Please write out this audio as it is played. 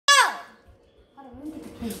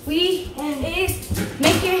We is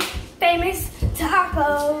making famous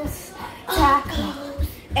tacos. Tacos.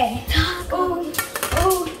 Hey. Tacos.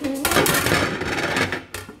 Ooh.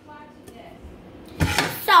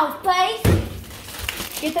 So first,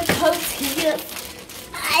 Get the tortillas.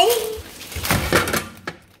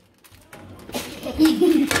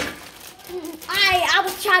 I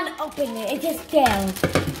was trying to open it. It just fell.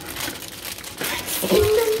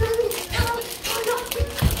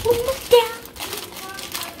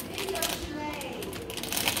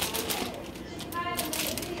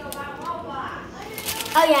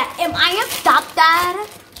 Oh yeah, am I gonna stop that?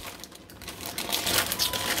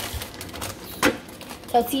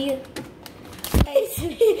 Tortilla.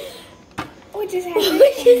 What just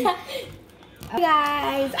happened?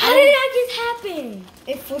 Guys, How did that just happen?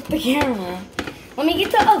 It flipped the camera. Let me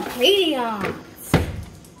get the ingredients.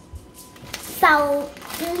 So,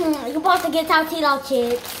 you're supposed to get tortilla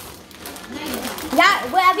chips. Y'all,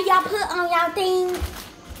 whatever y'all put on y'all thing.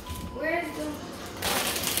 Where's the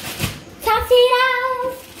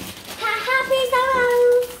Tortillas. Happy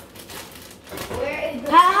sauce. Where is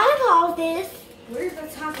the How do I pause this? Where's the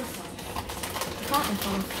taco sauce? Taco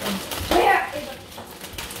sauce. Where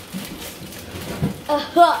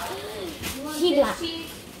is She like, cheese?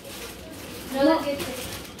 No. Let's get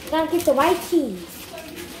this. gotta get the white cheese.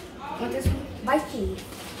 Want this one? White cheese.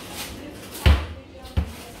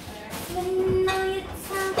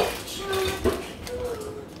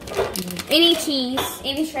 Any cheese.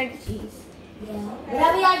 Any shredded cheese. Yeah.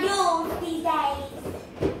 Whatever y'all do these days.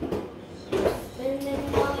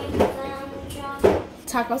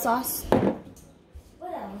 Taco sauce.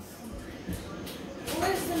 What else?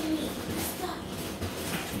 Where's the meat?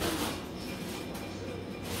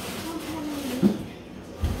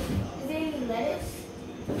 Is there any lettuce?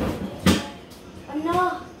 Oh,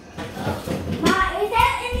 no. Ma, is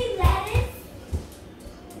there any lettuce?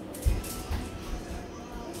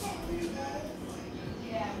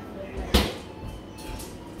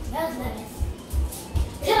 There's lettuce.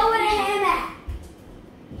 Tell where the ham at.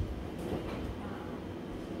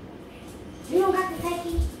 You don't got the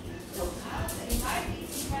turkey?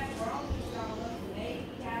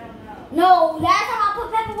 No, last time I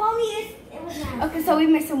put pepperoni, it was nice. Okay, so we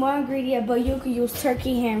missing one ingredient, but you could use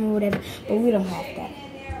turkey, ham, or whatever, but we don't have that.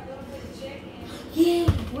 Yeah.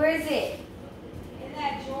 Where is it? In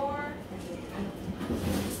that drawer.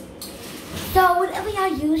 So whatever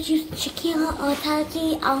y'all use chicken or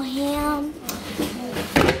turkey or ham.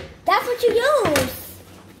 That's what you use.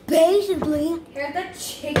 Basically. Here's the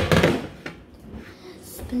chicken.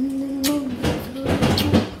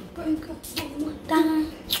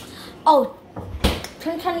 Oh,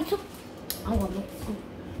 2022. I want it.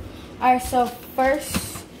 Alright, so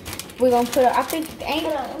first we're gonna put it, I think ain't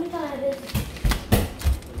Let me tell you this.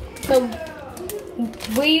 so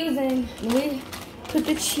we put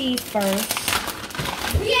the cheese first.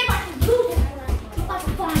 We ain't about to do this one. We're about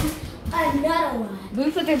to find another one.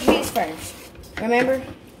 We put the cheese first. Remember?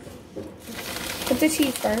 Put the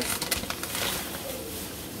cheese first.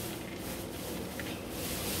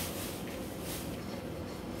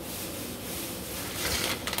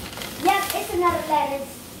 Yep, it's another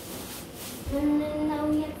lettuce.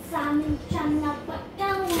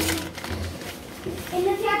 And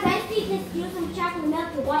if you're thirsty, just use some chocolate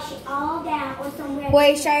milk to wash it all down or somewhere.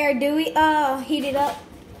 Wait, Shiare, do we heat it up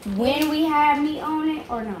when we have meat on it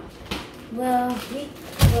or not? Well, we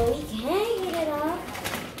can heat it up.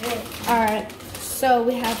 Alright, so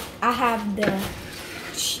I have the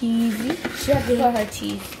cheesy. She has to put her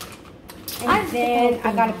cheese. And then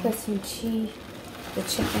I gotta put some cheese, the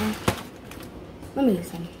chicken. Let me use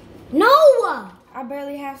some. No! I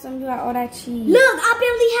barely have some. You got all that cheese. Look, I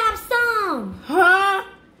barely have some. Huh?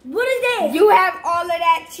 What is this? You have all of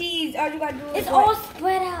that cheese. All you gotta do is It's all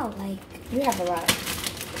spread out. Like, you have a lot.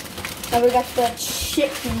 Now we got the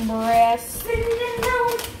chicken breast.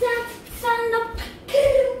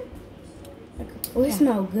 Oh, it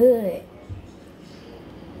smells good.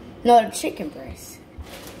 No, the chicken breast.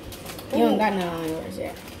 You don't got none on yours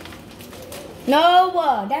yet.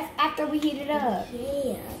 No, that's after we heat it up.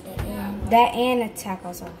 yeah. That and the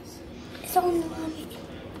taco sauce. It's only one.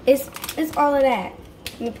 It's all of that.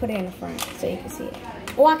 Let me put it in the front so you can see it.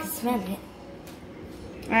 Oh, I can smell it.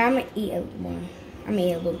 Alright, I'm gonna eat one. I'm gonna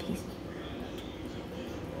eat a little piece.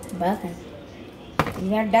 But okay.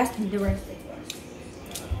 Yeah, that's the rest of it.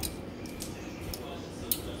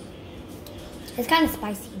 It's kind of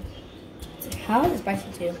spicy. How is it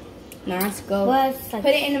spicy too? Now let's go. Well, it's like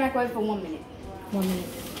put it in the microwave for 1 minute. 1 minute.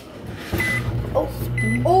 Oh,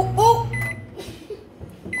 oh, oh!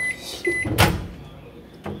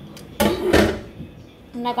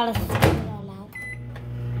 And I gotta spit it all out.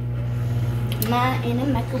 mine in a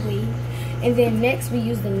microwave. And then next we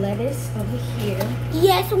use the lettuce over here.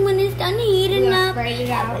 Yes, when it's done heating up. Spread it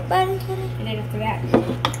out. Everybody get it. And then after that,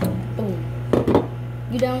 boom.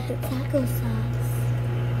 You done with the Taco sauce.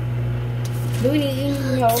 Do we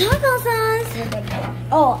need Taco sauce.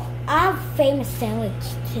 Oh, I have famous sandwich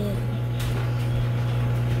too.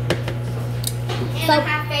 And I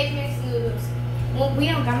have famous noodles. Well, we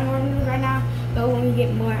don't got more noodles right now, but when we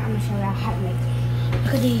get more, I'm gonna show y'all how to make it.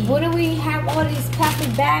 Look at these. What do we have all these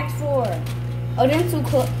plastic bags for? Oh, them too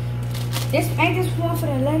cool. This ain't this one for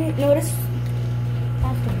the lettuce? No, this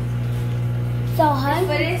after. So, honey.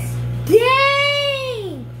 For this?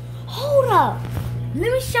 Dang! Hold up.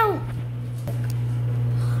 Let me show.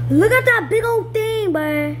 Look at that big old thing,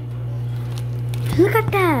 boy. Look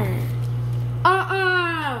at that.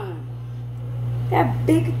 That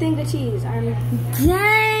big thing of cheese.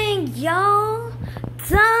 Dang, yo.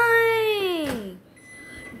 Dang.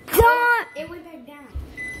 Dang. It went back down.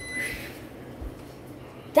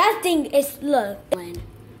 That thing is, look. Okay,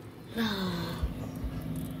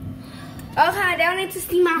 I don't need to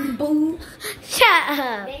see my boo. Shut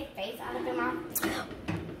up. Big face out of my.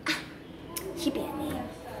 She bit me.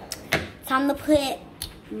 Time to put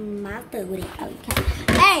my food with it. Okay.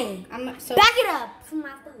 Hey, back it up for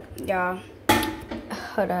my food. Y'all,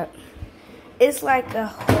 hold up. It's like a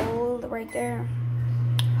hole right there.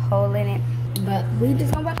 Hole in it. But we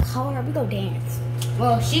just gonna call her. We go dance.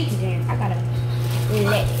 Well, she can dance. I gotta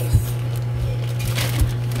lettuce.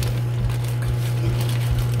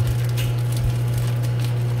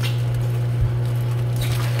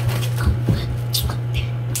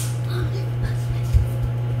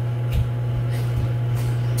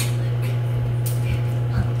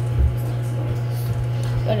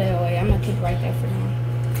 But anyway, I'm gonna keep it right there for now.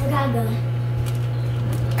 I gotta go.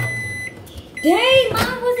 Dang,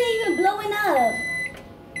 mine wasn't even blowing up.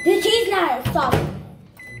 The cheese got soft.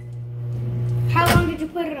 How long did you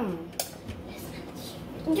put it on?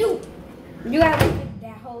 You gotta put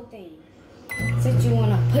that whole thing. Since you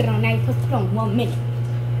wanna put it on, now you put it on 1 minute.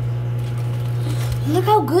 Look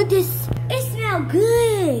how good this. It smells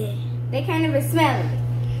good. They can't even smell it.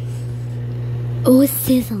 Oh, it's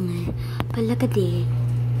sizzling. But look at this.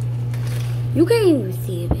 You can't even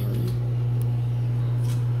see it, baby.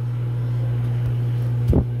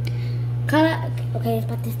 Kyla, okay, it's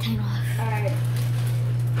about this time off. Alright.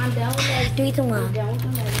 I'm done with that. 3, 2, 1. I'm done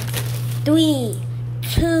with that. 3,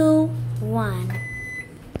 2, 1.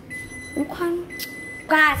 Okay.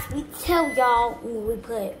 Guys, we tell y'all when we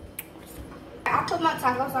put. I put my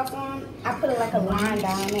taco sauce on. I put it like a line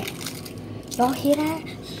down it. Y'all hear that?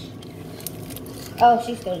 Oh,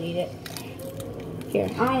 she still need it. Here,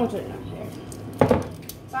 I don't want to do it now. Here.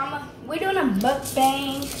 So we're doing a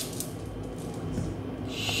mukbang.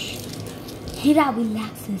 Hear that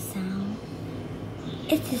relaxing sound?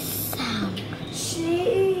 It's a sound.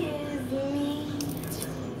 She is me.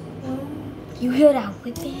 You hear that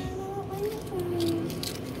whipping?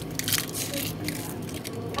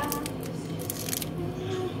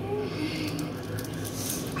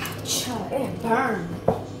 It burned.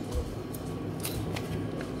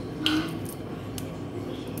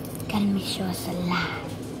 Gotta make sure it's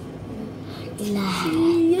alive. Alive.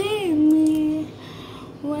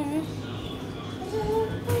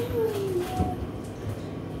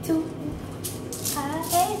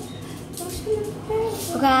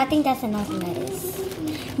 Okay, I think that's enough lettuce.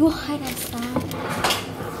 You heard that sound?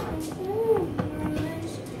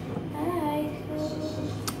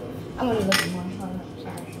 I'm gonna look more. Hold up,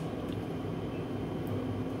 sorry.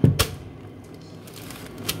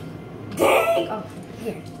 Dang! Oh,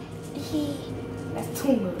 here. That's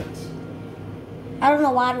too much. I don't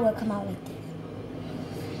know why it would come out like this.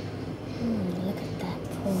 Look at that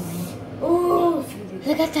pouring. Ooh.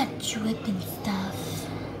 Look at that dripping stuff.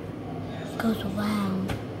 It goes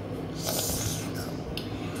around.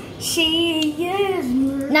 She is.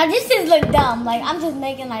 Now this just look dumb. Like I'm just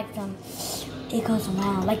making like some. It goes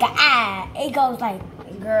around like an eye. It goes like.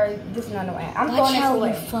 Girl, this is not the way. I'm Watch throwing how this away.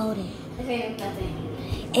 you fold it. This ain't nothing.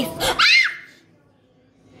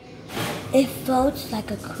 It folds like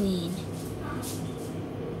a queen.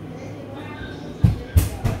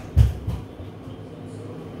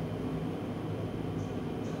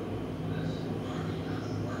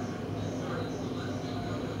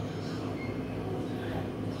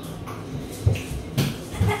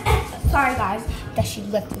 Sorry guys that she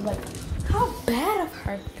left me. Like, how bad of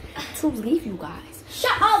her to leave you guys.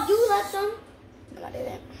 Shut up! You left them. No, I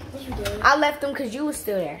didn't. Yes, you did. I left them because you was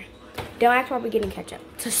still there. Don't ask why we're getting ketchup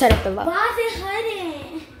to set up the loaf. Why is it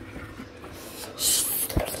hurting?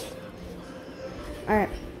 Alright.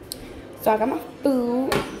 So I got my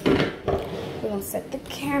food. gonna set the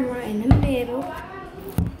camera in the middle.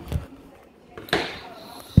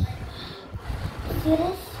 See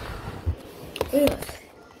this? Ugh.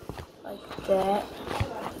 Like that.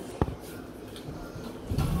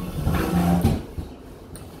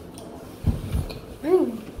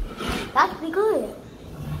 That's pretty good.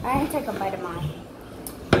 I didn't take a bite of mine.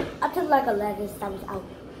 I took like a lettuce that was out.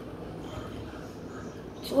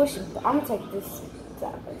 I'm gonna take this.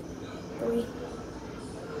 3.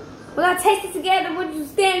 We're gonna taste it together. What you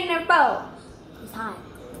standing there for? It's hot.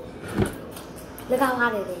 Look how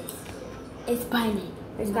hot it is. It's burning.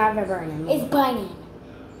 It's not burning. It's burning.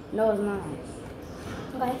 No, it's not.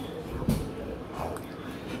 Okay.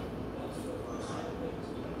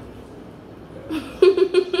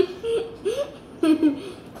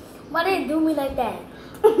 Why did it do me like that?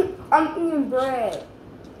 I'm eating bread.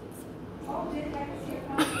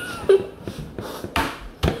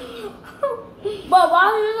 But why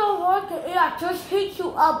you don't want to eat? I just hit you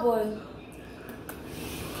up, boy.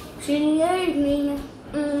 She needs me.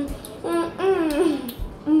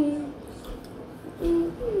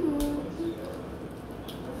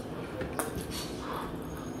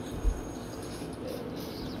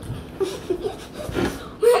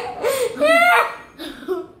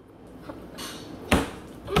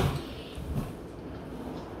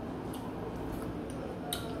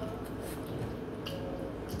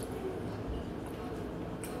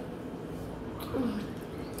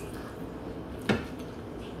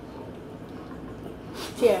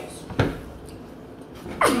 Cheers.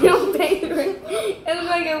 Your favorite. It looks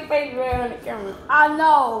like your favorite on the camera. I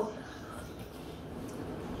know.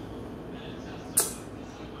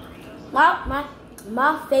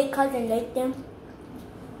 My fake cousin Nathan,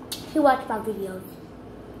 he watched my videos.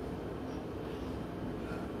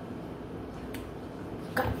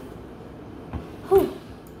 God. Whew.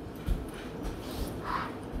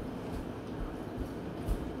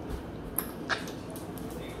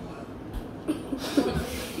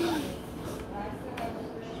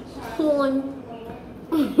 One.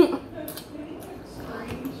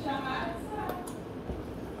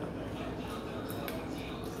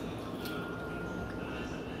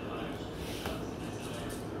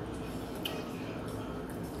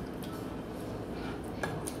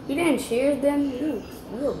 You didn't cheers them? You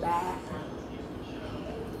real bad.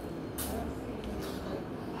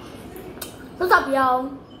 What's up,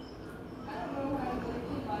 y'all?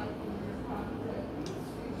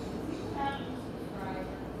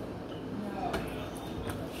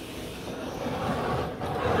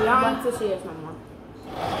 I don't want to cheers no more.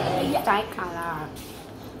 Yeah. Kyla.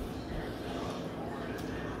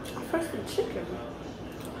 First the chicken.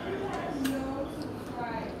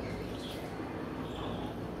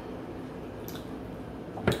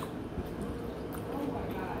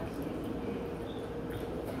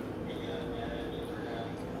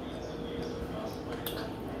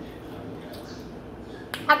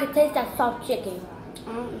 I can taste that soft chicken.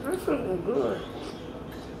 This is good.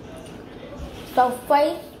 So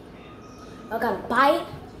first, I gotta bite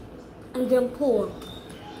and then pour.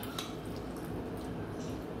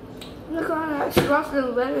 Look at that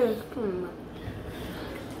frosted lettuce.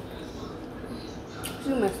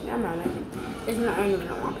 Too much. I'm not making. It's not even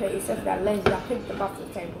on my plate except for that lettuce I picked up off the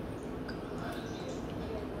table.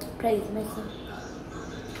 Please, Missy.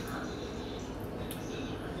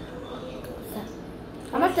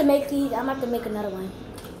 I'm gonna have to make these. I'm gonna have to make another one.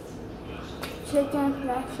 Chicken,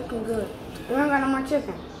 that chicken good. We don't got no more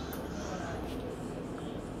chicken.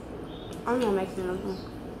 I'm gonna make another one.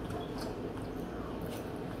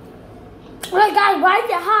 Wait, guys, why is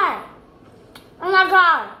it hot? Oh my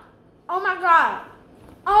god! Oh my god!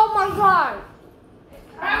 Oh my god!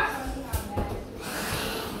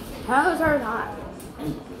 How is hers hot?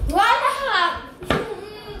 Why is it hot?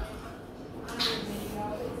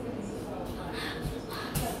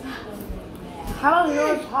 How is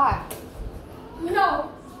yours hot?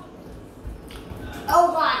 No.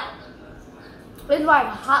 Oh god. It's like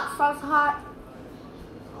hot sauce hot.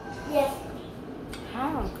 Yes.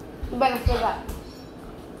 How? You better fill that.